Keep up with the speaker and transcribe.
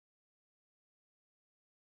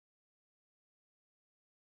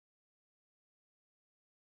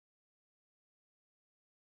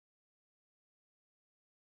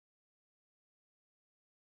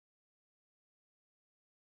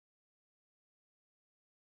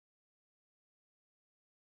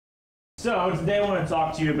So today I want to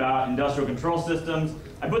talk to you about industrial control systems.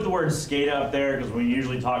 I put the word SCADA up there because when you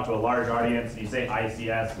usually talk to a large audience and you say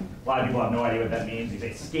ICS, a lot of people have no idea what that means. You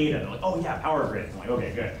say SCADA, they're like, oh yeah, power grid. I'm like,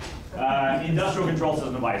 okay, good. Industrial control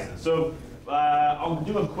system devices. So I'll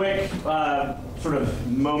do a quick sort of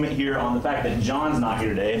moment here on the fact that John's not here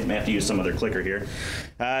today. I may have to use some other clicker here.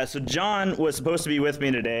 So John was supposed to be with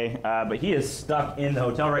me today, but he is stuck in the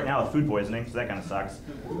hotel right now with food poisoning, so that kind of sucks.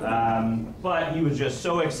 But he was just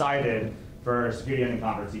so excited for a security ending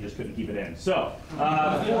conference, he just couldn't keep it in. So, for me,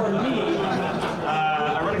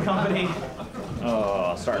 I run a company,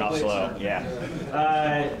 starting off slow, yeah.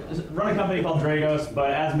 Run a company called Dragos, but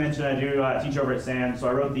as mentioned, I do teach over at SAN, so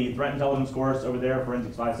I wrote the Threat Intelligence course over there,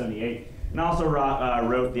 Forensics 578, and I also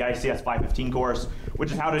wrote the ICS 515 course,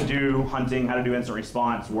 which is how to do hunting, how to do incident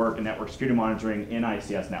response work and network security monitoring in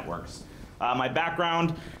ICS networks. My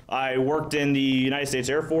background, I worked in the United States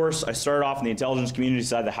Air Force. I started off in the intelligence community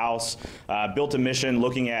side of the house, built a mission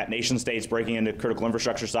looking at nation states breaking into critical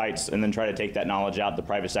infrastructure sites, and then try to take that knowledge out to the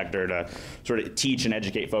private sector to sort of teach and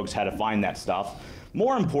educate folks how to find that stuff.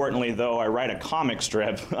 More importantly, though, I write a comic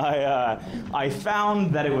strip. I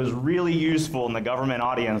found that it was really useful in the government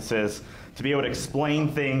audiences to be able to explain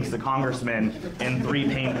things to congressmen in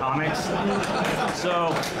 3-pane comics. So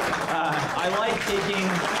I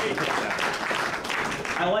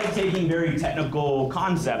like taking very technical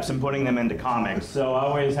concepts and putting them into comics. So I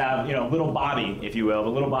always have, little Bobby, if you will, the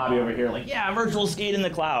little Bobby over here, like, yeah, virtual skate in the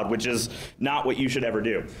cloud, which is not what you should ever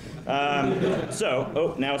do. Now it's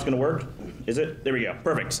going to work. Is it? There we go.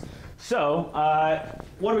 Perfect. So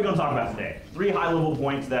what are we going to talk about today? 3 high-level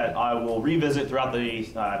points that I will revisit throughout the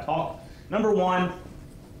talk. Number 1,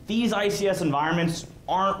 these ICS environments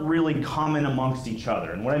aren't really common amongst each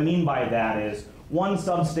other. And what I mean by that is one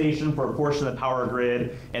substation for a portion of the power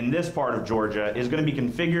grid in this part of Georgia is going to be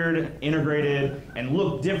configured, integrated, and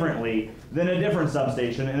look differently than a different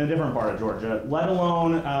substation in a different part of Georgia, let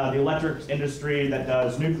alone the electric industry that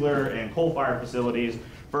does nuclear and coal-fired facilities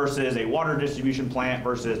versus a water distribution plant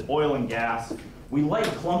versus oil and gas. We like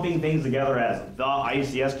clumping things together as the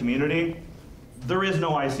ICS community. There is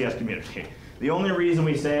no ICS community. The only reason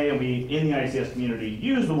we say, and we in the ICS community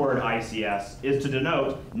use the word ICS, is to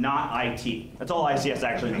denote not IT. That's all ICS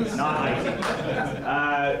actually means, not IT.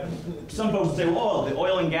 Some folks say, well, the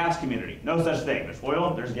oil and gas community. No such thing. There's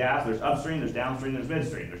oil, there's gas, there's upstream, there's downstream, there's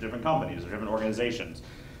midstream. There's different companies, there's different organizations.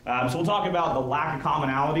 So we'll talk about the lack of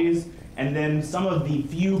commonalities and then some of the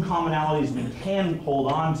few commonalities we can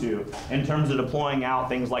hold on to in terms of deploying out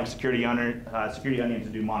things like Security Onion to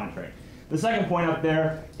do monitoring. The second point up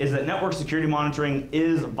there is that network security monitoring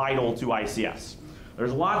is vital to ICS.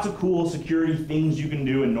 There's lots of cool security things you can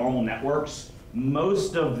do in normal networks.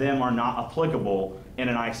 Most of them are not applicable in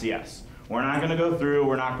an ICS. We're not going to go through,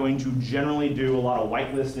 we're not going to generally do a lot of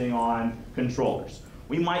whitelisting on controllers.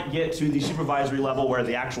 We might get to the supervisory level where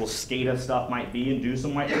the actual SCADA stuff might be and do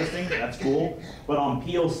some whitelisting, that's cool. But on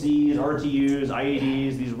PLCs, RTUs,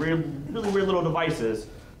 IEDs, these really weird little devices,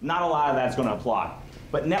 not a lot of that's going to apply.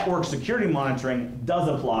 But network security monitoring does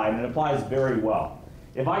apply, and it applies very well.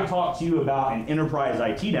 If I talk to you about an enterprise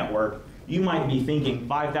IT network, you might be thinking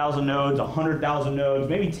 5,000 nodes, 100,000 nodes,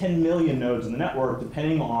 maybe 10 million nodes in the network,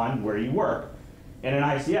 depending on where you work. In an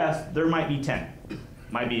ICS, there might be 10,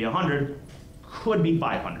 might be 100, could be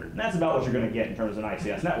 500. And that's about what you're going to get in terms of an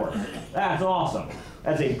ICS network. That's awesome.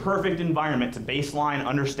 That's a perfect environment to baseline,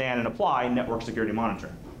 understand, and apply network security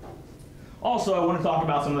monitoring. Also, I want to talk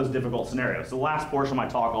about some of those difficult scenarios. So the last portion of my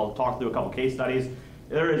talk, I'll talk through a couple case studies.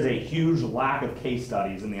 There is a huge lack of case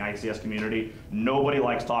studies in the ICS community. Nobody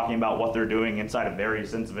likes talking about what they're doing inside a very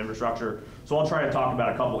sensitive infrastructure. So I'll try to talk about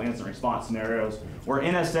a couple incident response scenarios where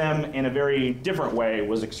NSM in a very different way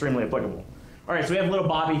was extremely applicable. All right, so we have little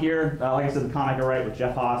Bobby here. Like I said, the comic I write with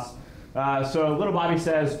Jeff Haas. So little Bobby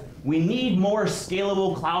says, we need more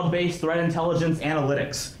scalable cloud-based threat intelligence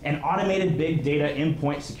analytics and automated big data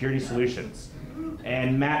endpoint security solutions.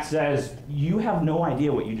 And Matt says, you have no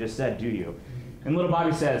idea what you just said, do you? And little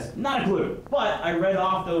Bobby says, not a clue, but I read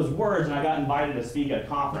off those words and I got invited to speak at a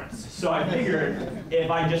conference. So I figured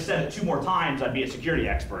if I just said it 2 more times, I'd be a security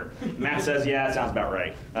expert. Matt says, yeah, that sounds about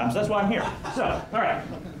right. So that's why I'm here. So, all right,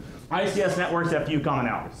 ICS networks have few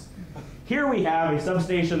commonalities. Here we have a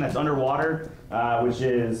substation that's underwater, which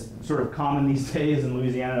is sort of common these days in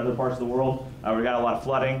Louisiana and other parts of the world. We've got a lot of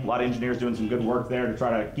flooding, a lot of engineers doing some good work there to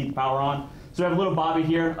try to keep the power on. So we have little Bobby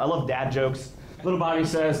here. I love dad jokes. Little Bobby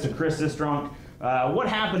says to Chris this drunk, what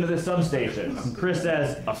happened to this substation? And Chris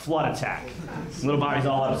says, a flood attack. Little Bobby's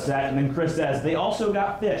all upset, and then Chris says, they also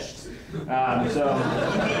got fished. Thank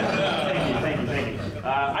you.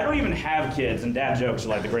 I don't even have kids, and dad jokes are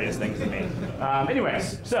like the greatest things to me.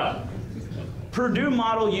 Anyways, so Purdue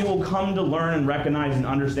model you will come to learn and recognize and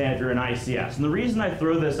understand if you're in ICS. And the reason I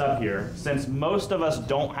throw this up here, since most of us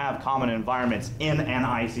don't have common environments in an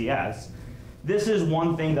ICS, this is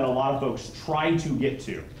one thing that a lot of folks try to get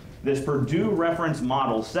to. This Purdue reference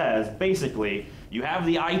model says, basically, you have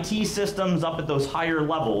the IT systems up at those higher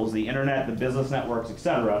levels, the internet, the business networks,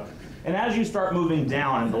 etc. And as you start moving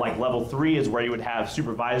down into like level 3 is where you would have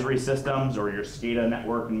supervisory systems or your SCADA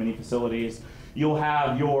network in many facilities. You'll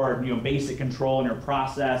have your basic control and your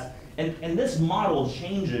process. And this model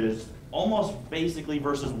changes almost basically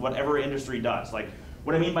versus whatever industry does. Like,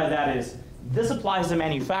 what I mean by that is, this applies to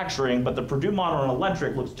manufacturing, but the Purdue model in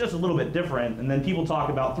electric looks just a little bit different. And then people talk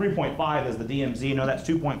about 3.5 as the DMZ. No, that's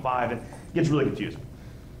 2.5, and it gets really confusing.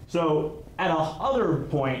 So at a other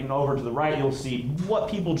point and over to the right, you'll see what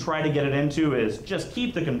people try to get it into is just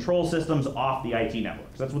keep the control systems off the IT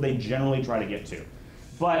networks. That's what they generally try to get to.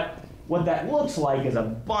 But what that looks like is a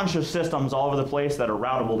bunch of systems all over the place that are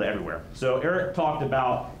routable to everywhere. So Eric talked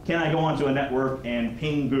about, can I go onto a network and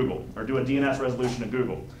ping Google or do a DNS resolution to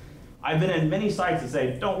Google? I've been in many sites that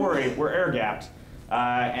say, don't worry, we're air-gapped.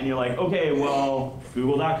 And you're like, okay, well,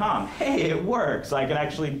 google.com. Hey, it works. I can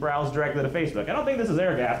actually browse directly to Facebook. I don't think this is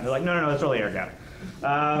air-gapped. And they're like, no, that's really air-gapped.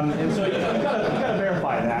 And so you've got to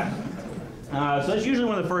verify that. So that's usually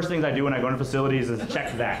one of the first things I do when I go into facilities is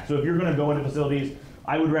check that. So if you're going to go into facilities,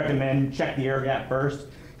 I would recommend check the air gap first,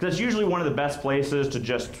 because it's usually one of the best places to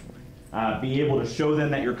just be able to show them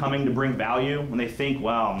that you're coming to bring value. When they think,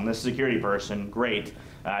 well, I'm this security person, great,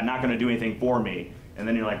 not going to do anything for me. And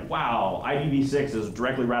then you're like, wow, IPv6 is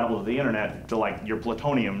directly routable to the internet to like your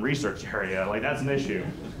plutonium research area. Like, that's an issue.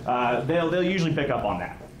 They'll usually pick up on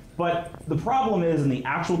that. But the problem is in the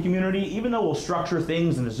actual community, even though we'll structure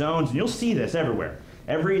things into zones, and you'll see this everywhere.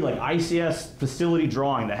 Every like ICS facility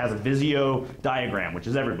drawing that has a Visio diagram, which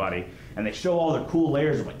is everybody, and they show all the cool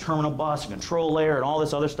layers of like terminal bus and control layer and all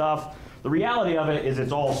this other stuff. The reality of it is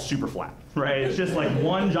it's all super flat, right? It's just like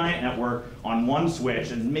one giant network on one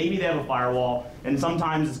switch, and maybe they have a firewall, and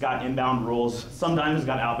sometimes it's got inbound rules, sometimes it's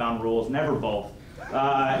got outbound rules, never both.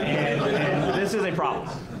 And this is a problem.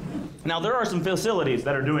 Now, there are some facilities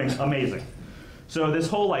that are doing amazing. So this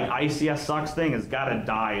whole like ICS sucks thing has got to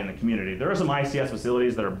die in the community. There are some ICS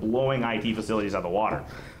facilities that are blowing IT facilities out of the water.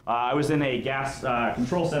 I was in a gas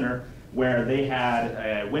control center where they had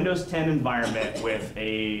a Windows 10 environment with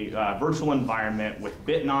a virtual environment with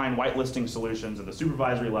Bit9 whitelisting solutions at the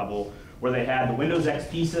supervisory level, where they had the Windows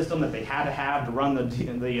XP system that they had to run the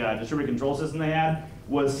distributed control system they had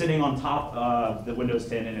was sitting on top of the Windows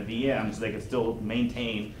 10 in a VM, so they could still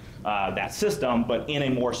maintain that system, but in a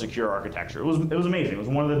more secure architecture. It was amazing. It was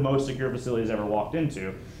one of the most secure facilities I ever walked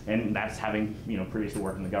into, and that's having previously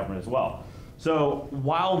worked in the government as well. So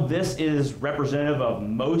while this is representative of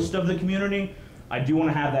most of the community, I do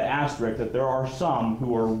want to have that asterisk that there are some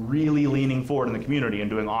who are really leaning forward in the community and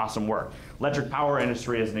doing awesome work. Electric power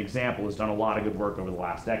industry, as an example, has done a lot of good work over the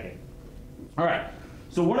last decade. All right.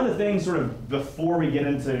 So one of the things sort of before we get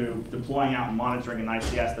into deploying out and monitoring in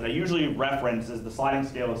ICS that I usually reference is the sliding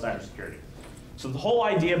scale of cybersecurity. So the whole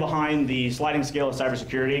idea behind the sliding scale of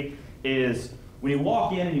cybersecurity is when you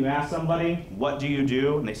walk in and you ask somebody, what do you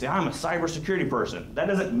do? And they say, I'm a cybersecurity person. That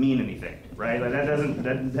doesn't mean anything, right? Like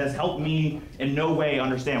that has helped me in no way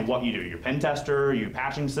understand what you do. You're a pen tester, you're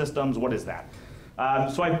patching systems, what is that?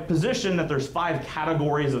 So I position that there's 5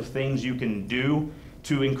 categories of things you can do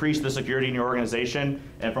to increase the security in your organization,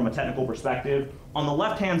 and from a technical perspective. On the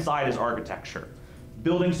left-hand side is architecture.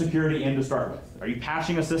 Building security in to start with. Are you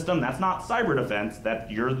patching a system? That's not cyber defense.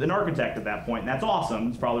 You're an architect at that point, and that's awesome.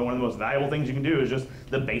 It's probably one of the most valuable things you can do is just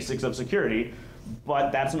the basics of security,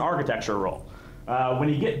 but that's an architecture role. When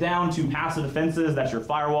you get down to passive defenses, that's your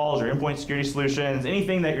firewalls, your endpoint security solutions,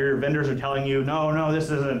 anything that your vendors are telling you, no, this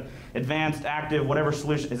is an advanced, active, whatever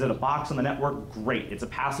solution. Is it a box on the network? Great, it's a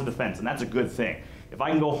passive defense, and that's a good thing. If I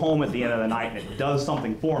can go home at the end of the night and it does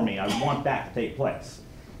something for me, I want that to take place.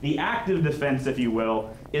 The active defense, if you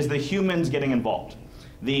will, is the humans getting involved.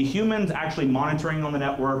 The humans actually monitoring on the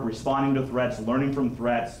network, responding to threats, learning from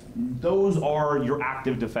threats, those are your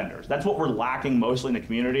active defenders. That's what we're lacking mostly in the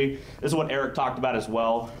community. This is what Eric talked about as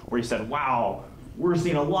well, where he said, wow, we're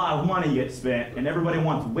seeing a lot of money get spent and everybody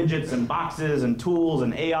wants widgets and boxes and tools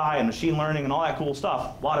and AI and machine learning and all that cool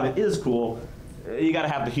stuff. A lot of it is cool. You got to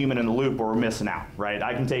have the human in the loop or we're missing out, right?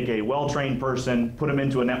 I can take a well-trained person, put them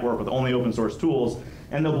into a network with only open source tools,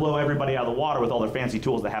 and they'll blow everybody out of the water with all their fancy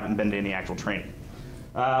tools that haven't been to any actual training.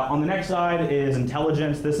 On the next side is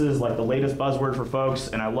intelligence. This is like the latest buzzword for folks,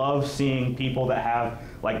 and I love seeing people that have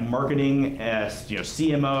like marketing,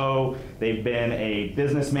 CMO, they've been a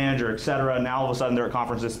business manager, etc. Now all of a sudden they're at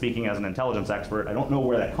conferences speaking as an intelligence expert. I don't know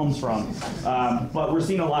where that comes from, but we're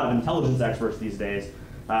seeing a lot of intelligence experts these days.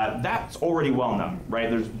 That's already well known, right?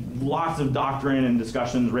 There's lots of doctrine and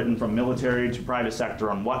discussions written from military to private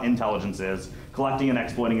sector on what intelligence is, collecting and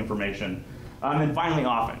exploiting information. And finally,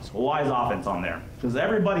 offense. Well, why is offense on there? Because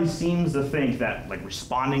everybody seems to think that, like,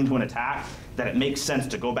 responding to an attack, that it makes sense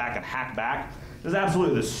to go back and hack back. Is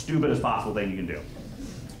absolutely the stupidest possible thing you can do.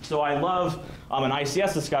 So I love in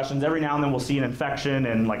ICS discussions, every now and then we'll see an infection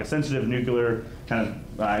in like a sensitive nuclear kind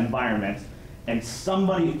of environment, and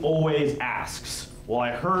somebody always asks, well,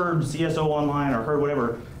 I heard CSO online or heard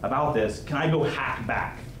whatever about this, can I go hack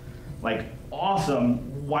back? Like, awesome.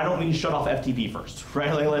 Why don't we shut off FTP first,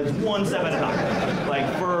 right? Like, let's one step at a time. Like,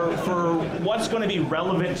 for what's going to be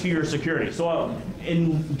relevant to your security. So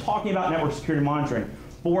in talking about network security monitoring,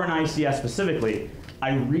 for an ICS specifically,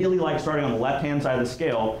 I really like starting on the left-hand side of the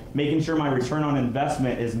scale, making sure my return on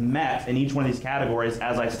investment is met in each one of these categories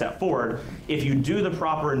as I step forward. If you do the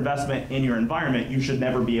proper investment in your environment, you should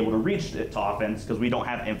never be able to reach it to offense because we don't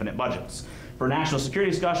have infinite budgets. For national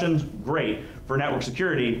security discussions, great. For network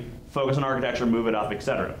security, focus on architecture, move it up,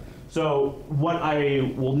 etc. So what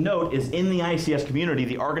I will note is in the ICS community,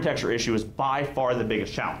 the architecture issue is by far the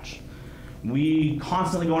biggest challenge. We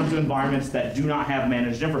constantly go into environments that do not have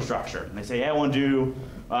managed infrastructure. And they say, hey, I want to do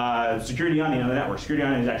security onion on the network. Security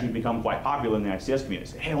onion has actually become quite popular in the ICS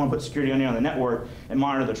community. They say, hey, I want to put security onion on the network and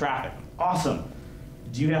monitor the traffic. Awesome.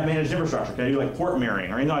 Do you have managed infrastructure? Can I do like port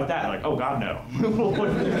mirroring or anything like that? And like, oh God, no. what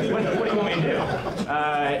do you want me to do?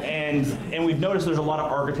 And we've noticed there's a lot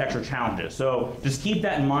of architecture challenges. So just keep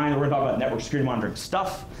that in mind. We're going to talk about network security monitoring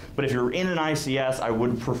stuff. But if you're in an ICS, I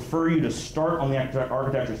would prefer you to start on the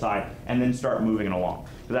architecture side and then start moving it along.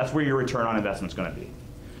 Because that's where your return on investment is going to be.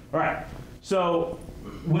 All right. So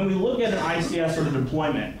when we look at an ICS sort of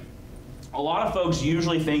deployment, a lot of folks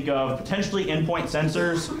usually think of potentially endpoint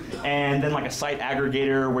sensors and then like a site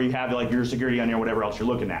aggregator where you have like your security onion or whatever else you're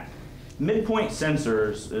looking at. Midpoint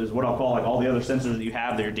sensors is what I'll call like all the other sensors that you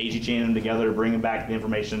have that you're daisy chaining them together to bring back the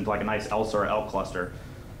information to like a nice ELSA or ELK cluster.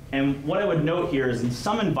 And what I would note here is in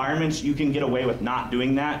some environments you can get away with not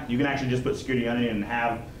doing that. You can actually just put security onion and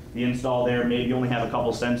have the install there. Maybe you only have a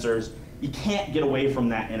couple sensors. You can't get away from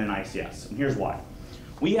that in an ICS, and here's why.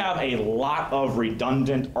 We have a lot of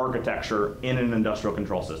redundant architecture in an industrial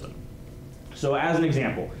control system. So as an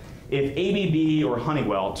example, if ABB or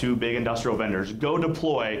Honeywell, two big industrial vendors, go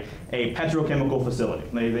deploy a petrochemical facility.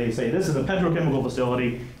 They say, this is a petrochemical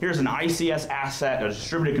facility, here's an ICS asset, a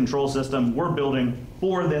distributed control system we're building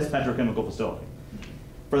for this petrochemical facility.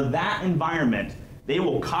 For that environment, they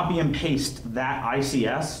will copy and paste that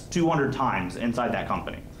ICS 200 times inside that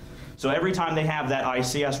company. So every time they have that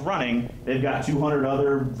ICS running, they've got 200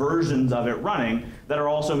 other versions of it running that are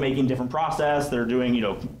also making different process, they're doing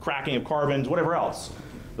cracking of carbons, whatever else.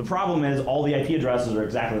 The problem is all the IP addresses are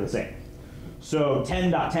exactly the same. So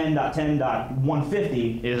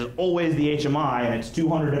 10.10.10.150 is always the HMI, and it's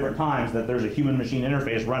 200 different times that there's a human-machine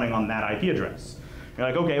interface running on that IP address. You're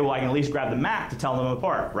like, okay, well I can at least grab the MAC to tell them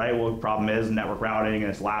apart, right? Well, the problem is network routing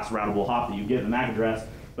and its last routable hop that you give the MAC address.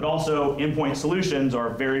 But also, endpoint solutions are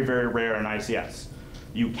very, very rare in ICS.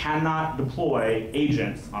 You cannot deploy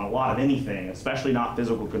agents on a lot of anything, especially not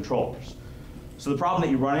physical controllers. So the problem that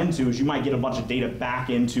you run into is you might get a bunch of data back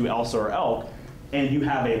into ELSA or ELK, and you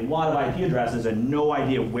have a lot of IP addresses and no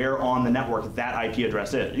idea where on the network that IP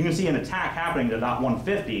address is. You can see an attack happening to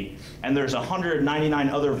 .150, and there's 199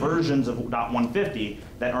 other versions of .150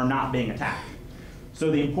 that are not being attacked. So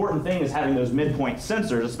the important thing is having those midpoint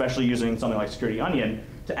sensors, especially using something like Security Onion,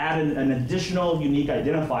 to add an additional unique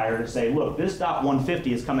identifier to say, look, this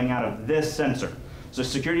 .150 is coming out of this sensor. So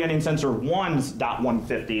Security Onion sensor 1's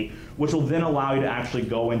 .150, which will then allow you to actually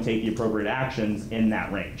go and take the appropriate actions in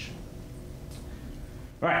that range.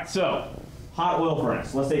 All right, so hot oil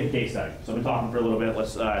furnace. Let's take a case study. So I've been talking for a little bit.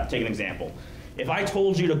 Let's take an example. If I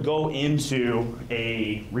told you to go into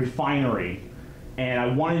a refinery and I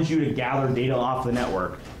wanted you to gather data off the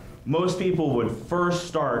network, most people would first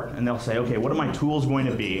start and they'll say, okay, what are my tools going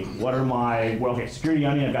to be? What are my, well, okay, Security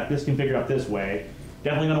Onion, I've got this configured up this way.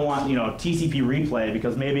 Definitely going to want, TCP replay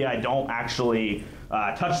because maybe I don't actually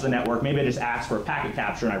touch the network. Maybe I just ask for a packet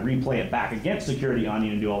capture and I replay it back against Security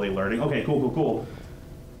Onion and do all the alerting. Okay, cool, cool, cool.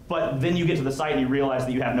 But then you get to the site and you realize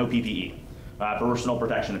that you have no PPE, personal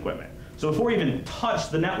protection equipment. So before you even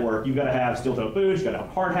touch the network, you've got to have steel-toe boots, you've got to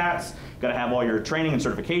have hard hats, you've got to have all your training and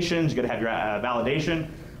certifications, you've got to have your validation.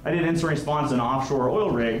 I did incident response in an offshore oil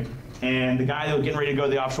rig, and the guy that was getting ready to go to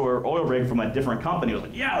the offshore oil rig from a different company was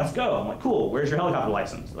like, yeah, let's go. I'm like, cool, where's your helicopter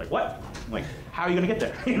license? Like, what? I'm like, how are you gonna get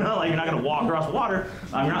there? You know, like, you're not gonna walk across the water.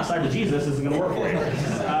 You're not cyber Jesus, this isn't gonna work for you.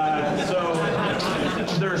 So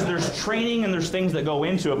there's training and there's things that go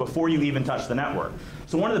into it before you even touch the network.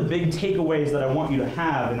 So one of the big takeaways that I want you to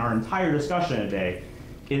have in our entire discussion today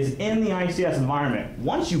is in the ICS environment,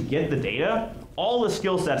 once you get the data, all the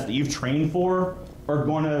skill sets that you've trained for are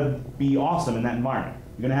gonna be awesome in that environment.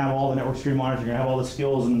 You're going to have all the network security monitors, you're going to have all the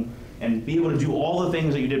skills and be able to do all the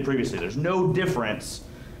things that you did previously. There's no difference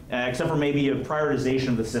except for maybe a prioritization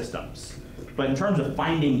of the systems. But in terms of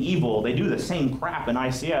finding evil, they do the same crap in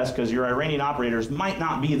ICS because your Iranian operators might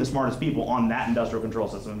not be the smartest people on that industrial control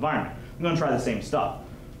system environment. I'm going to try the same stuff.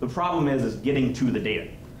 The problem is getting to the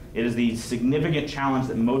data. It is the significant challenge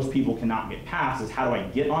that most people cannot get past is how do I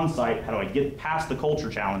get on site, how do I get past the culture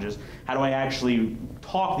challenges, how do I actually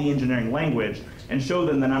talk the engineering language and show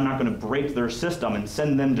them that I'm not going to break their system and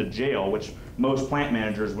send them to jail, which most plant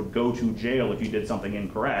managers would go to jail if you did something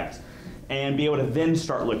incorrect, and be able to then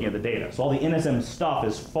start looking at the data. So all the NSM stuff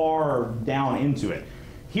is far down into it.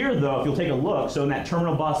 Here though, if you'll take a look, so in that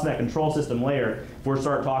terminal bus, that control system layer, if we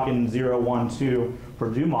start talking 0, 1, 2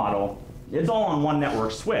 Purdue model, it's all on one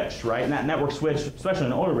network switch, right? And that network switch, especially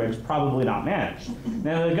in oil rigs, probably not managed.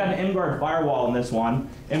 Now they've got an MGuard firewall in this one.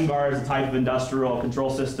 MGuard is a type of industrial control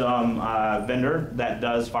system vendor that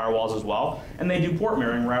does firewalls as well. And they do port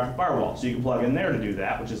mirroring right off the firewall. So you can plug in there to do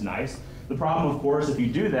that, which is nice. The problem, of course, if you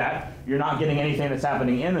do that, you're not getting anything that's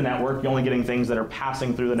happening in the network. You're only getting things that are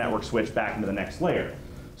passing through the network switch back into the next layer.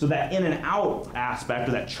 So that in and out aspect,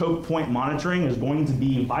 or that choke point monitoring, is going to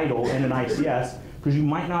be vital in an ICS, because you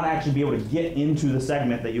might not actually be able to get into the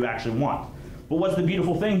segment that you actually want. But what's the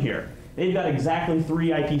beautiful thing here? They've got exactly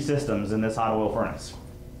 3 IP systems in this hot oil furnace.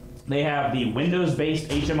 They have the Windows-based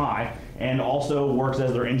HMI, and also works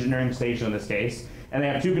as their engineering station in this case, and they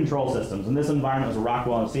have 2 control systems. In this environment, it's a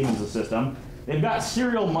Rockwell and Siemens system. They've got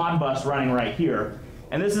serial Modbus running right here,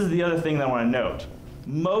 and this is the other thing that I want to note.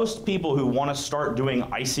 Most people who want to start doing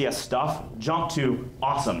ICS stuff jump to,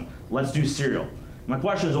 awesome, let's do serial. My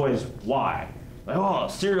question is always, why? Like, oh,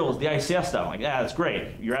 serial is the ICS stuff. I'm like, yeah, that's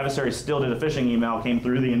great. Your adversary still did a phishing email, came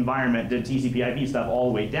through the environment, did TCP/IP stuff all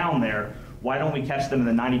the way down there. Why don't we catch them in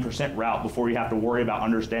the 90% route before you have to worry about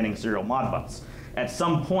understanding serial Modbus? At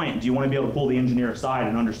some point, do you want to be able to pull the engineer aside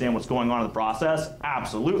and understand what's going on in the process?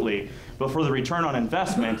 Absolutely. But for the return on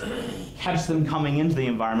investment, catch them coming into the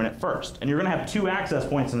environment at first. And you're going to have 2 access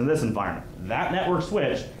points into this environment. That network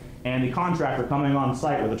switch and the contractor coming on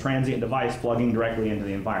site with a transient device plugging directly into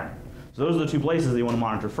the environment. So those are the 2 places that you want to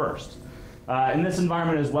monitor first. In this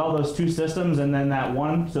environment as well, those 2 systems and then that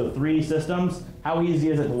 1, so 3 systems, how easy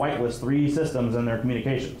is it to whitelist 3 systems and their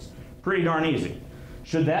communications? Pretty darn easy.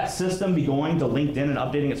 Should that system be going to LinkedIn and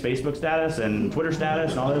updating its Facebook status and Twitter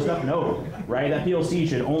status and all that stuff? No, right? That PLC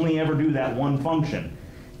should only ever do that 1 function.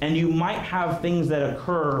 And you might have things that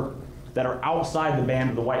occur that are outside the band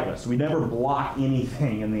of the whitelist. So we never block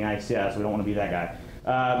anything in the ICS. We don't want to be that guy.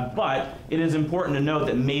 But it is important to note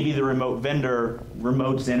that maybe the remote vendor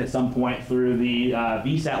remotes in at some point through the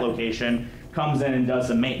VSAT location, comes in and does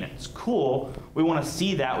some maintenance. Cool, we want to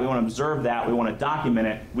see that, we want to observe that, we want to document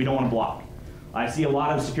it, we don't want to block. I see a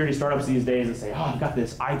lot of security startups these days that say, oh, I've got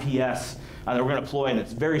this IPS that we're going to deploy and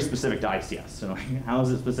it's very specific to ICS. So like, how is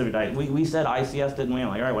it specific to ICS? We said ICS, didn't we? I'm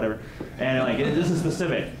like, all right, whatever. And like, this is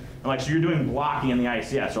specific. I'm like, so you're doing blocking in the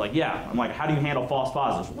ICS? They're like, yeah. I'm like, how do you handle false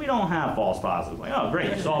positives? We don't have false positives. I'm like, oh,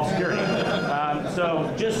 great, you solved security.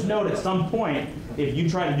 So just note at some point, if you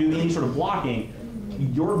try to do any sort of blocking,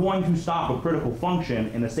 you're going to stop a critical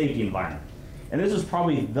function in the safety environment. And this is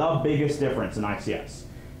probably the biggest difference in ICS.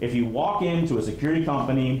 If you walk into a security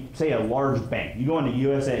company, say a large bank, you go into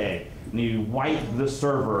USAA, and you wipe the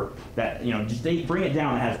server that, you know, just they bring it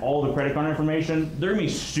down and has all the credit card information, they're gonna be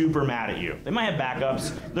super mad at you. They might have backups,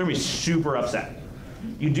 they're gonna be super upset.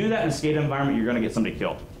 You do that in a SCADA environment, you're gonna get somebody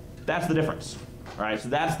killed. That's the difference. All right, so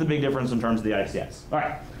that's the big difference in terms of the ICS. All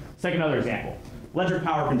right, let's take another example. Electric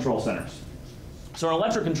power control centers. So an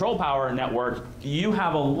electric control power network, you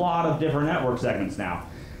have a lot of different network segments now.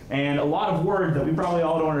 And a lot of words that we probably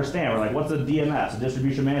all don't understand. We're like, what's a DMS, a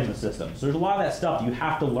distribution management system? So there's a lot of that stuff. You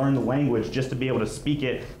have to learn the language just to be able to speak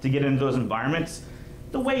it to get into those environments.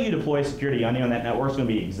 The way you deploy security on that network is going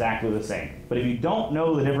to be exactly the same. But if you don't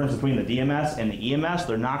know the difference between the DMS and the EMS,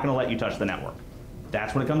 they're not going to let you touch the network.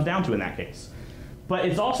 That's what it comes down to in that case. But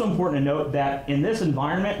it's also important to note that in this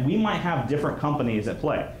environment, we might have different companies at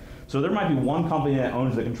play. So there might be one company that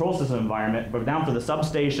owns the control system environment, but down for the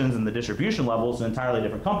substations and the distribution levels, an entirely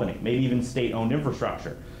different company, maybe even state-owned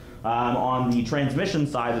infrastructure. On the transmission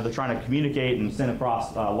side that they're trying to communicate and send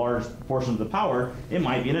across large portions of the power, it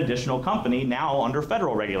might be an additional company now under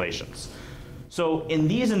federal regulations. So in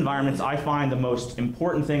these environments, I find the most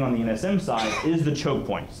important thing on the NSM side is the choke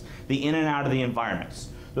points, the in and out of the environments.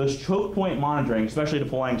 Those choke point monitoring, especially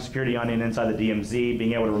deploying Security Onion inside the DMZ,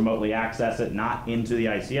 being able to remotely access it, not into the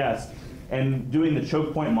ICS, and doing the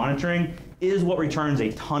choke point monitoring is what returns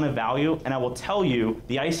a ton of value, and I will tell you,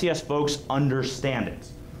 the ICS folks understand it.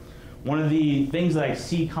 One of the things that I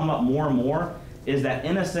see come up more and more is that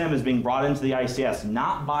NSM is being brought into the ICS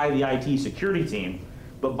not by the IT security team,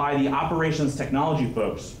 but by the operations technology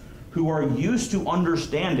folks who are used to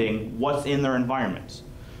understanding what's in their environments.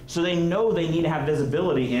 So they know they need to have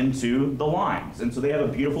visibility into the lines. And so they have a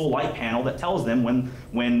beautiful light panel that tells them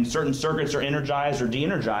when certain circuits are energized or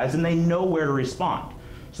de-energized, and they know where to respond.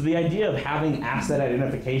 So the idea of having asset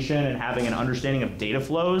identification and having an understanding of data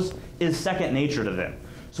flows is second nature to them.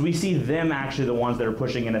 So we see them actually the ones that are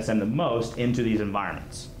pushing NSM the most into these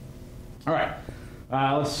environments. All right,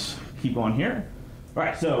 let's keep on here. All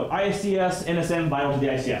right, so ICS, NSM, vital to the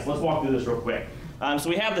ICS. Let's walk through this real quick. So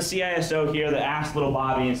we have the CISO here that asks little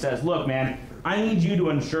Bobby and says, look, man, I need you to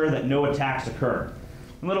ensure that no attacks occur.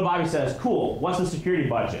 And little Bobby says, cool, what's the security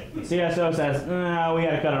budget? The CISO says, no, we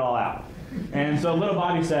gotta cut it all out. And so little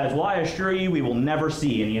Bobby says, well, I assure you we will never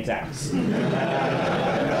see any attacks.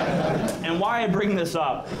 And why I bring this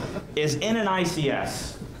up is in an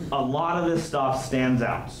ICS, a lot of this stuff stands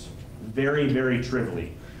out very, very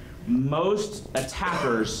trivially. Most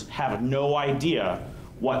attackers have no idea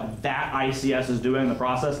what that ICS is doing at the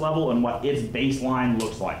process level and what its baseline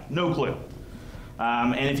looks like. No clue.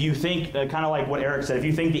 And if you think, kind of like what Eric said, if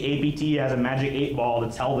you think the APT has a magic 8-ball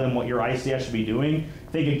to tell them what your ICS should be doing,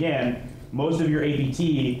 think again, most of your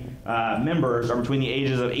APT members are between the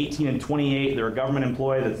ages of 18 and 28. They're a government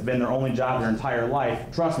employee that's been their only job their entire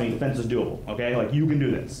life. Trust me, defense is doable, okay? Like, you can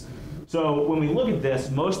do this. So when we look at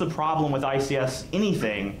this, most of the problem with ICS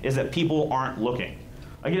anything is that people aren't looking.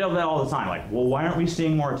 I get that all the time, like, well, why aren't we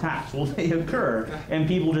seeing more attacks? Well, they occur, and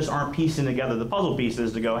people just aren't piecing together the puzzle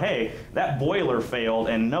pieces to go, hey, that boiler failed,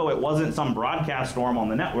 and no, it wasn't some broadcast storm on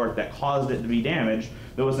the network that caused it to be damaged.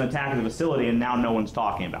 There was an attack in the facility, and now no one's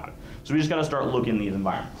talking about it. So we just gotta start looking in these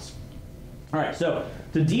environments. All right, so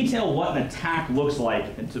to detail what an attack looks like,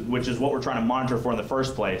 which is what we're trying to monitor for in the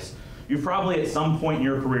first place, you've probably at some point in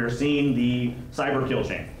your career seen the cyber kill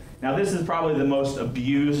chain. Now this is probably the most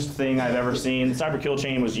abused thing I've ever seen. The cyber kill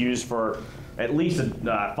chain was used for at least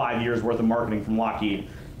 5 years worth of marketing from Lockheed.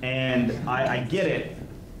 And I get it,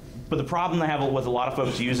 but the problem I have with a lot of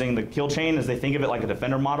folks using the kill chain is they think of it like a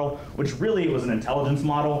defender model, which really was an intelligence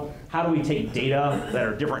model. How do we take data that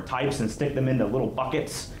are different types and stick them into little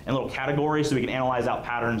buckets and little categories so we can analyze out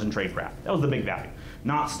patterns and tradecraft? That was the big value,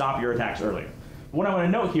 not stop your attacks earlier. What I want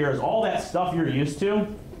to note here is all that stuff you're used to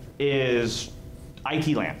is IT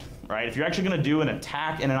land. Right? If you're actually going to do an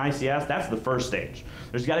attack in an ICS, that's the first stage.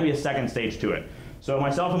 There's got to be a second stage to it. So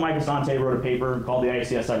myself and Mike Asante wrote a paper called the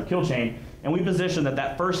ICS Cyber Kill Chain, and we positioned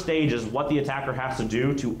that first stage is what the attacker has to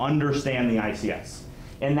do to understand the ICS.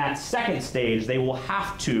 In that second stage, they will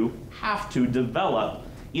have to develop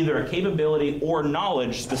either a capability or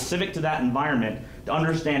knowledge specific to that environment to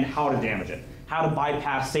understand how to damage it, how to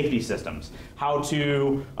bypass safety systems, how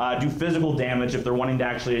to do physical damage if they're wanting to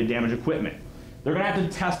actually damage equipment. They're going to have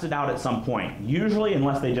to test it out at some point. Usually,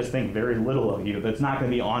 unless they just think very little of you, that's not going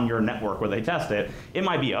to be on your network where they test it. It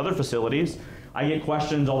might be other facilities. I get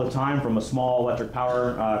questions all the time from a small electric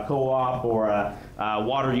power co-op or a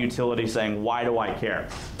water utility saying, why do I care?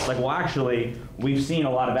 It's like, well, actually, we've seen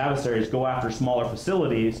a lot of adversaries go after smaller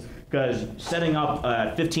facilities because setting up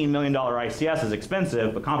a $15 million ICS is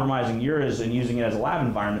expensive, but compromising yours and using it as a lab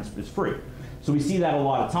environment is free. So we see that a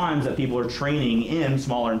lot of times that people are training in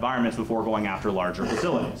smaller environments before going after larger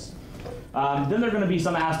facilities. Then there's going to be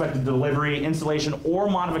some aspect of delivery, installation, or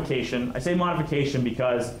modification. I say modification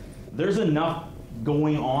because there's enough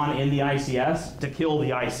going on in the ICS to kill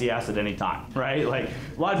the ICS at any time, right? Like,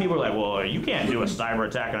 a lot of people are like, well, you can't do a cyber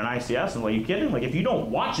attack on an ICS. And like, you kidding? Like, if you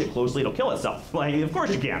don't watch it closely, it'll kill itself. Like, of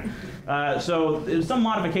course you can. So some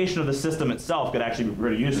modification of the system itself could actually be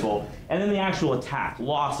pretty useful. And then the actual attack,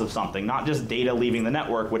 loss of something, not just data leaving the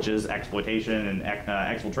network, which is exploitation and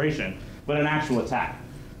exfiltration, but an actual attack.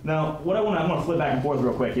 Now, I'm gonna flip back and forth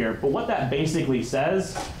real quick here, but what that basically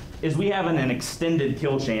says is we have an extended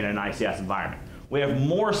kill chain in an ICS environment. We have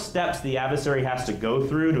more steps the adversary has to go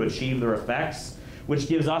through to achieve their effects, which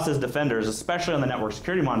gives us as defenders, especially on the network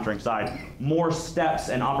security monitoring side, more steps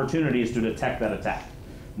and opportunities to detect that attack.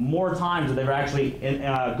 More times that they're actually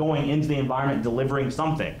going into the environment delivering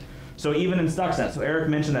something. So even in Stuxnet, so Eric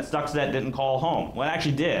mentioned that Stuxnet didn't call home. Well, it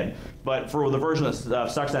actually did, but for the version of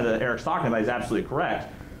Stuxnet that Eric's talking about, he's absolutely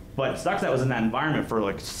correct. But Stuxnet was in that environment for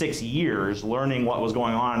like 6 years, learning what was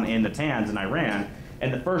going on in the TANs in Iran.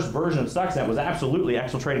 And the first version of Stuxnet was absolutely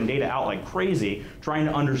exfiltrating data out like crazy, trying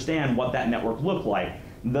to understand what that network looked like.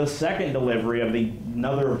 The second delivery of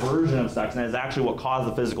another version of Stuxnet is actually what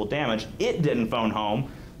caused the physical damage. It didn't phone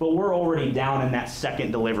home, but we're already down in that second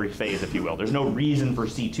delivery phase, if you will. There's no reason for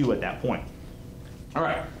C2 at that point. All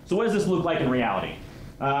right, so what does this look like in reality?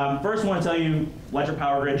 First, I want to tell you electric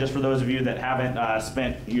power grid, just for those of you that haven't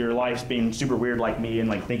spent your lives being super weird like me and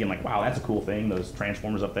like thinking like, wow, that's a cool thing, those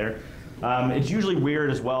transformers up there. It's usually weird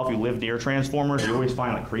as well if you live near transformers. You always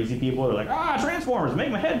find like crazy people. They're like, transformers, make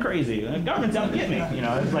my head crazy. The government's out to get me. You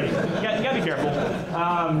know, it's like, you gotta be careful.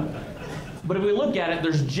 But if we look at it,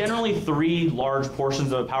 there's generally 3 large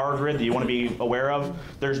portions of a power grid that you want to be aware of.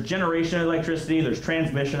 There's generation of electricity, there's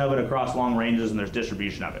transmission of it across long ranges, and there's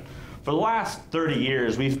distribution of it. For the last 30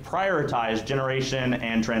 years, we've prioritized generation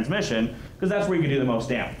and transmission because that's where you can do the most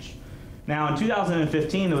damage. Now, in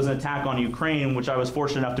 2015, there was an attack on Ukraine, which I was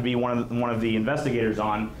fortunate enough to be one of the investigators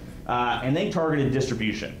on, and they targeted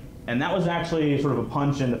distribution. And that was actually sort of a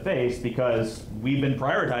punch in the face because we've been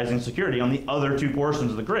prioritizing security on the other 2 portions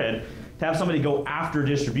of the grid. To have somebody go after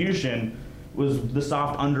distribution was the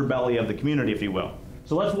soft underbelly of the community, if you will.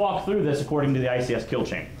 So let's walk through this according to the ICS kill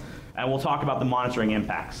chain, and we'll talk about the monitoring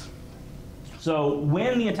impacts. So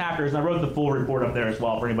when the attackers, and I wrote the full report up there as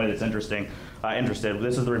well for anybody that's interested.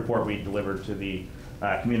 This is the report we delivered to the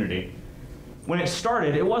community. When it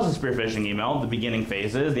started, it was a spearphishing email, the beginning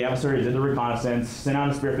phases. The adversary did the reconnaissance, sent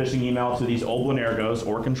out a spearphishing email to these Oblin Ergos,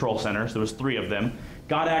 or control centers. There was 3 of them.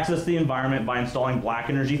 Got access to the environment by installing Black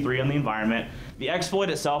Energy 3 on the environment. The exploit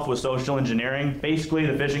itself was social engineering. Basically,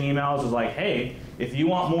 the phishing emails was like, hey, if you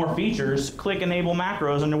want more features, click enable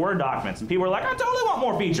macros in the Word documents. And people were like, I totally want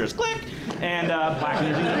more features, click! And Black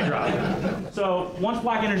Energy 3 dropped. So once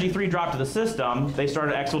Black Energy 3 dropped to the system, they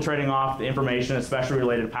started exfiltrating off the information, especially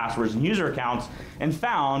related to passwords and user accounts, and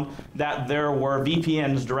found that there were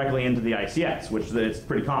VPNs directly into the ICS, which is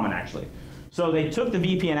pretty common actually. So they took the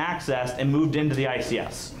VPN access and moved into the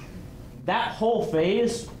ICS. That whole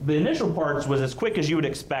phase, the initial parts was as quick as you would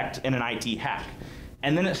expect in an IT hack,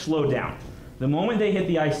 and then it slowed down. The moment they hit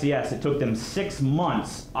the ICS, it took them 6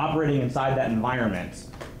 months operating inside that environment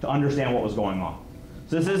to understand what was going on.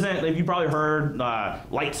 So this isn't, if you probably heard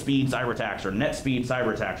light speed cyber attacks or net speed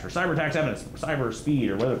cyber attacks or cyber attacks having cyber speed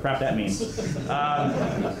or whatever crap that means.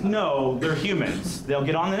 No, they're humans. They'll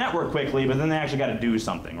get on the network quickly, but then they actually got to do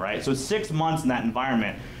something, right? So it's 6 months in that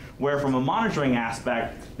environment where from a monitoring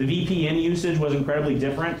aspect, the VPN usage was incredibly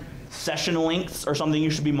different. Session links are something you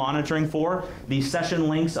should be monitoring for. The session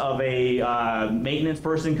links of a maintenance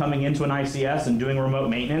person coming into an ICS and doing remote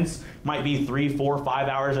maintenance might be 3, 4, 5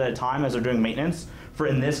 hours at a time as they're doing maintenance. For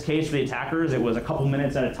in this case, for the attackers, it was a couple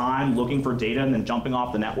minutes at a time looking for data and then jumping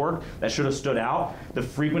off the network. That should have stood out. The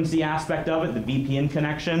frequency aspect of it, the VPN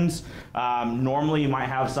connections, normally you might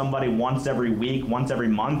have somebody once every week, once every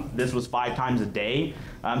month. This was 5 times a day.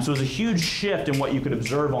 So it was a huge shift in what you could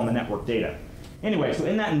observe on the network data. Anyway, so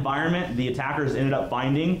in that environment, the attackers ended up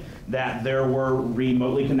finding that there were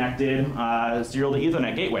remotely connected serial to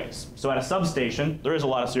Ethernet gateways. So at a substation, there is a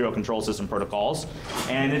lot of serial control system protocols,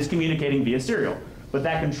 and it's communicating via serial. But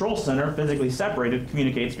that control center, physically separated,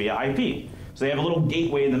 communicates via IP. So they have a little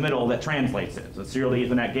gateway in the middle that translates it. So it's serial to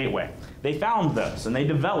Ethernet gateway. They found this, and they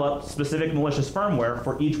developed specific malicious firmware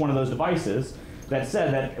for each one of those devices that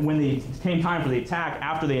said that when it came time for the attack,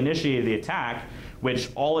 after they initiated the attack, which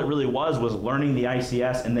all it really was learning the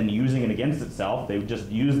ICS and then using it against itself. They just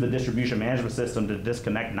used the distribution management system to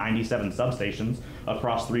disconnect 97 substations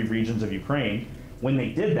across 3 regions of Ukraine. When they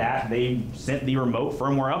did that, they sent the remote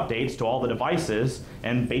firmware updates to all the devices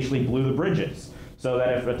and basically blew the bridges. So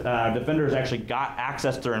that if defenders actually got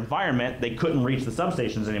access to their environment, they couldn't reach the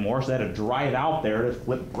substations anymore, so they had to drive out there to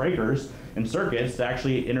flip breakers and circuits to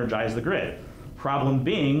actually energize the grid. Problem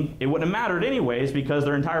being, it wouldn't have mattered anyways because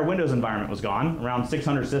their entire Windows environment was gone, around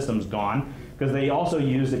 600 systems gone, because they also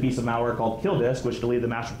used a piece of malware called KillDisk, which deleted the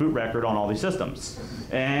master boot record on all these systems.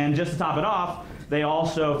 And just to top it off, they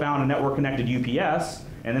also found a network-connected UPS,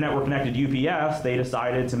 and the network-connected UPS, they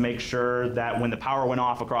decided to make sure that when the power went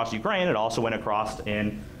off across Ukraine, it also went across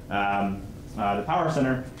in the power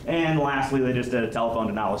center. And lastly, they just did a telephone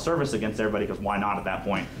denial of service against everybody, because why not at that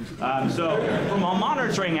point? So from a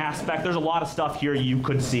monitoring aspect, there's a lot of stuff here you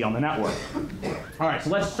could see on the network. All right, so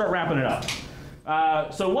let's start wrapping it up.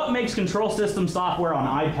 So what makes control system software on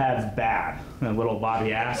iPads bad? Little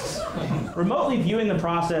Bobby asks. Remotely viewing the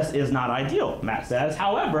process is not ideal, Matt says.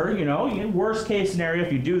 However, worst case scenario,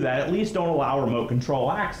 if you do that, at least don't allow remote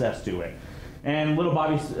control access to it. And little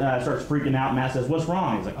Bobby starts freaking out. Matt says, what's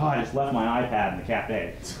wrong? He's like, oh, I just left my iPad in the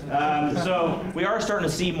cafe. So we are starting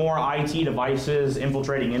to see more IT devices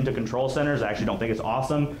infiltrating into control centers. I actually don't think it's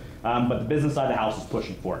awesome, but the business side of the house is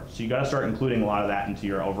pushing for it. So you got to start including a lot of that into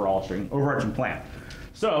your overarching plan.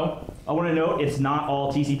 So I want to note it's not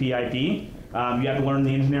all TCP IP. You have to learn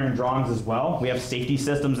the engineering drawings as well. We have safety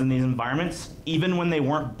systems in these environments. Even when they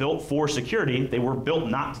weren't built for security, they were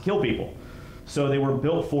built not to kill people. So they were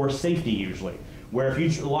built for safety usually. Where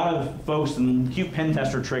if a lot of folks, and the cute pen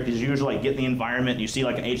tester trick is usually like get in the environment and you see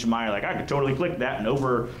like an HMI, you're like, I could totally click that and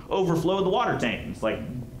overflow the water tank. It's like,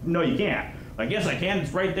 no, you can't. Like, yes, I can,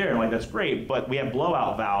 it's right there. I'm like, that's great, but we have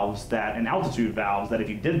blowout valves and altitude valves that if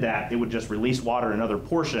you did that, it would just release water in another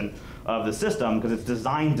portion of the system because it's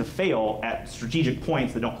designed to fail at strategic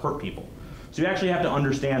points that don't hurt people. So you actually have to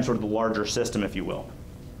understand sort of the larger system, if you will.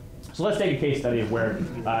 So let's take a case study of where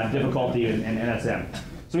difficulty in NSM.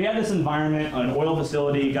 So we had this environment, an oil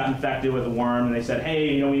facility got infected with a worm, and they said,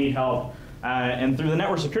 hey, we need help. And through the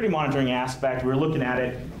network security monitoring aspect, we were looking at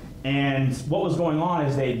it, and what was going on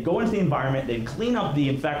is they'd go into the environment, they'd clean up the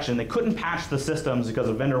infection, they couldn't patch the systems because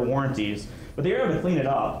of vendor warranties, but they were able to clean it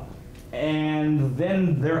up. And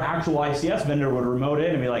then their actual ICS vendor would remote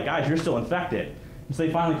in and be like, guys, you're still infected. And so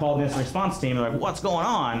they finally called the incident response team, and they're like, what's going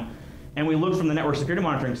on? And we looked from the network security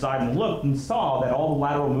monitoring side and looked and saw that all the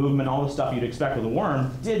lateral movement, all the stuff you'd expect with a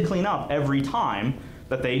worm, did clean up every time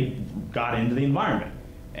that they got into the environment.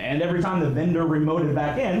 And every time the vendor remoted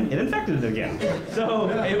back in, it infected it again. So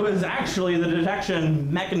it was actually the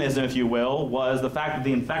detection mechanism, if you will, was the fact that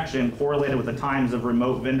the infection correlated with the times of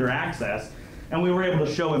remote vendor access. And we were able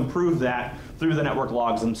to improve that through the network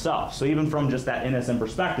logs themselves. So even from just that NSM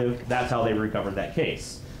perspective, that's how they recovered that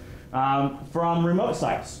case. From remote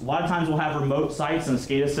sites. A lot of times we'll have remote sites in a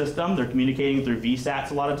SCADA system. They're communicating through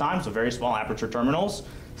VSATs a lot of times, so very small aperture terminals.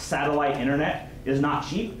 Satellite internet is not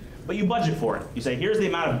cheap, but you budget for it. You say, here's the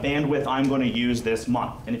amount of bandwidth I'm going to use this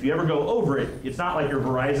month. And if you ever go over it, it's not like your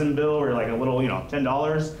Verizon bill or like a little,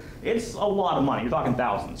 $10. It's a lot of money. You're talking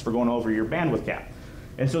thousands for going over your bandwidth cap.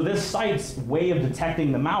 And so this site's way of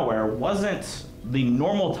detecting the malware wasn't the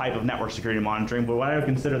normal type of network security monitoring, but what I would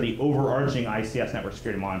consider the overarching ICS network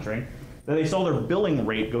security monitoring, that they saw their billing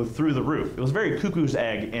rate go through the roof. It was very cuckoo's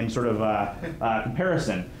egg in sort of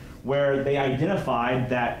comparison, where they identified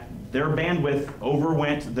that their bandwidth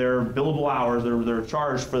overwent their billable hours, their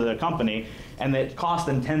charge for the company, and it cost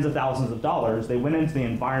them tens of thousands of dollars. They went into the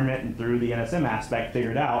environment and through the NSM aspect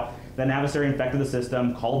figured out that an adversary infected the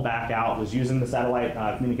system, called back out, was using the satellite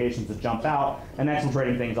communications to jump out, and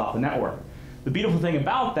exfiltrating things off the network. The beautiful thing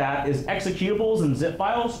about that is executables and zip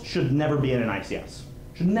files should never be in an ICS.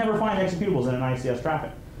 Should never find executables in an ICS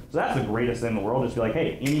traffic. So that's the greatest thing in the world, just be like,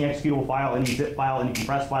 hey, any executable file, any zip file, any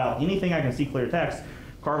compressed file, anything I can see clear text,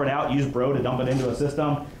 carve it out, use Bro to dump it into a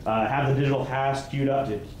system, have the digital hash queued up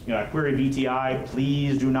to query VTI,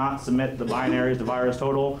 please do not submit the binaries to virus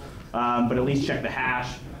total, but at least check the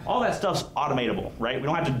hash. All that stuff's automatable, right? We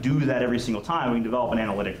don't have to do that every single time. We can develop an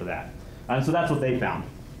analytic for that. And so that's what they found.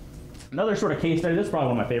 Another sort of case study, this is probably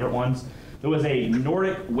one of my favorite ones. There was a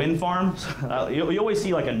Nordic wind farm. You always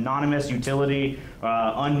see like anonymous utility,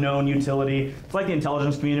 unknown utility. It's like the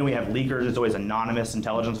intelligence community. We have leakers. It's always anonymous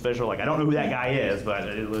intelligence official. Like, I don't know who that guy is, but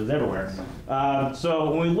it was everywhere. So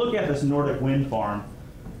when we look at this Nordic wind farm,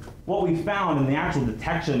 what we found in the actual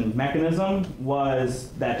detection mechanism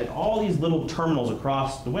was that all these little terminals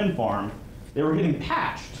across the wind farm, they were getting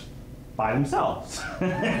patched by themselves.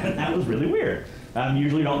 That was really weird.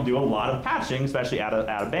 Usually don't do a lot of patching, especially out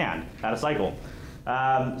of cycle.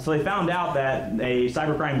 So they found out that a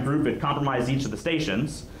cybercrime group had compromised each of the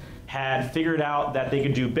stations, had figured out that they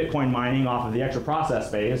could do Bitcoin mining off of the extra process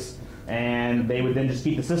space, and they would then just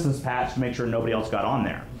keep the systems patched to make sure nobody else got on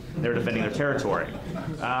there. They're defending their territory.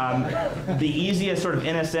 The easiest sort of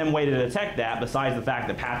NSM way to detect that, besides the fact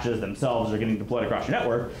that patches themselves are getting deployed across your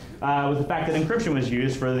network, was the fact that encryption was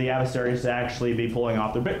used for the adversaries to actually be pulling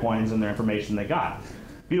off their Bitcoins and their information they got.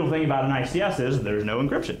 Beautiful thing about an ICS is there's no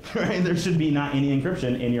encryption, right? There should be not any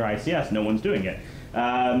encryption in your ICS. No one's doing it.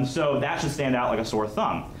 So that should stand out like a sore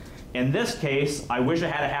thumb. In this case, I wish I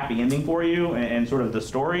had a happy ending for you and sort of the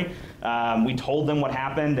story. We told them what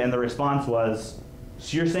happened, and the response was,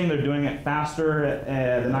 So you're saying they're doing it faster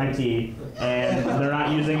than IT, and they're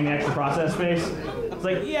not using any extra process space? It's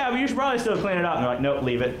like, yeah, but you should probably still clean it up. And they're like, nope,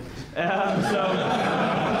 leave it. So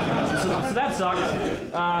that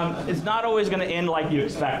sucks. It's not always going to end like you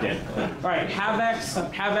expected. All right,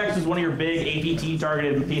 Havex. Havex is one of your big APT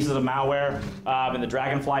targeted pieces of malware in the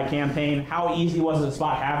Dragonfly campaign. How easy was it to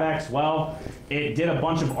spot Havex? Well, it did a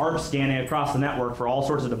bunch of ARP scanning across the network for all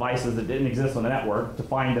sorts of devices that didn't exist on the network to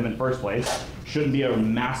find them in the first place. Shouldn't be a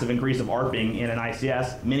massive increase of ARPing in an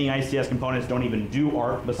ICS. Many ICS components don't even do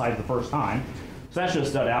ARP besides the first time. So that should have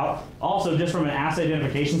stood out. Also, just from an asset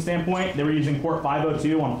identification standpoint, they were using port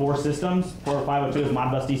 502 on 4 systems. Port 502 is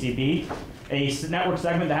Modbus TCP. A network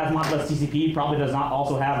segment that has Modbus TCP probably does not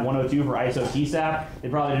also have 102 for ISO TSAP. They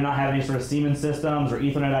probably do not have any sort of Siemens systems or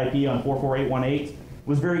Ethernet IP on 44818. It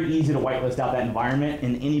was very easy to whitelist out that environment,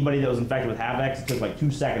 and anybody that was infected with Havex, it took like 2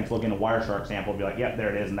 seconds to look in a Wireshark sample and be like, yep,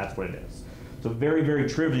 there it is, and that's what it is. So very, very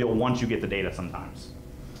trivial once you get the data sometimes.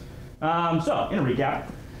 So, in a recap,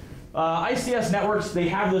 ICS networks, they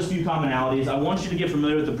have those few commonalities. I want you to get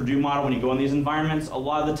familiar with the Purdue model when you go in these environments. A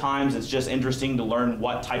lot of the times it's just interesting to learn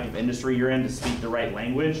what type of industry you're in to speak the right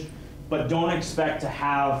language, but don't expect to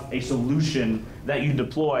have a solution that you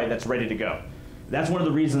deploy that's ready to go. That's one of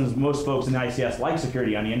the reasons most folks in the ICS like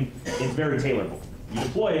Security Onion. It's very tailorable. You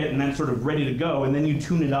deploy it and then sort of ready to go, and then you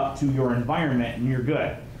tune it up to your environment and you're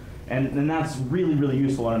good. And that's really, really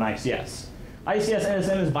useful in an ICS. ICS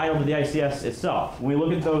NSM is vital to the ICS itself. When we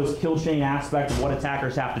look at those kill chain aspects of what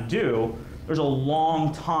attackers have to do, there's a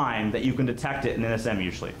long time that you can detect it in NSM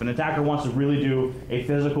usually. If an attacker wants to really do a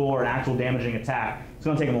physical or an actual damaging attack, it's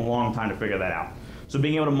going to take them a long time to figure that out. So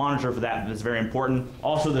being able to monitor for that is very important.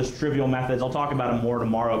 Also, there's trivial methods. I'll talk about them more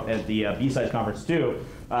tomorrow at the B-Sides conference too,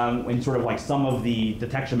 in sort of like some of the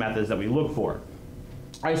detection methods that we look for.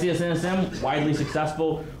 ICS NSM, widely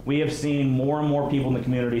successful. We have seen more and more people in the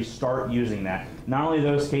community start using that. Not only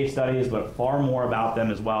those case studies, but far more about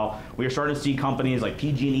them as well. We are starting to see companies like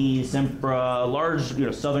PG&E, Sempra,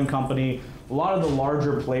 large Southern company, a lot of the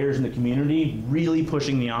larger players in the community really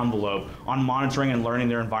pushing the envelope on monitoring and learning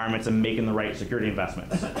their environments and making the right security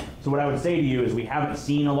investments. So what I would say to you is we haven't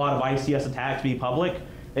seen a lot of ICS attacks be public.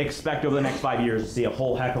 Expect over the next 5 years to see a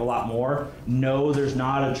whole heck of a lot more. No, there's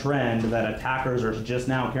not a trend that attackers are just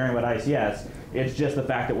now caring about ICS. It's just the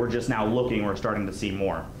fact that we're just now looking, we're starting to see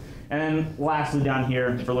more. And then lastly down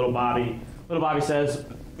here for little Bobby says,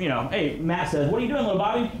 hey, Matt says, what are you doing, little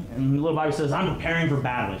Bobby? And little Bobby says, I'm preparing for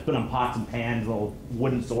battle. He's putting on pots and pans, a little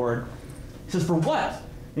wooden sword. He says, for what?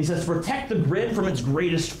 And he says, to protect the grid from its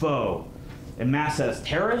greatest foe. And Matt says,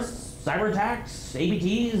 terrorists? Cyber attacks,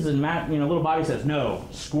 APTs, and Matt, little Bobby says, no,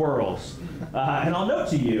 squirrels. And I'll note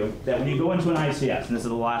to you that when you go into an ICS, and this is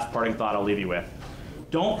the last parting thought I'll leave you with,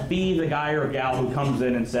 don't be the guy or gal who comes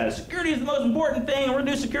in and says, security is the most important thing, and we're going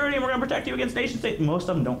to do security, and we're going to protect you against nation state. Most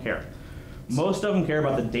of them don't care. Most of them care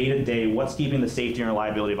about the day-to-day, what's keeping the safety and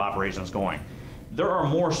reliability of operations going. There are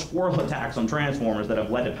more squirrel attacks on transformers that have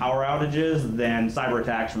led to power outages than cyber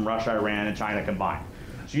attacks from Russia, Iran, and China combined.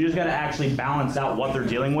 So you just got to actually balance out what they're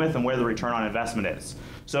dealing with and where the return on investment is.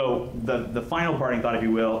 So the final parting thought, if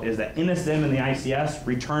you will, is that NSM in the ICS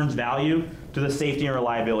returns value to the safety and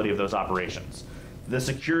reliability of those operations. The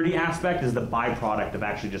security aspect is the byproduct of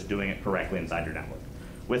actually just doing it correctly inside your network.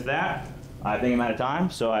 With that, I think I'm out of time,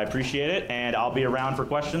 so I appreciate it, and I'll be around for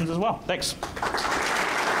questions as well. Thanks.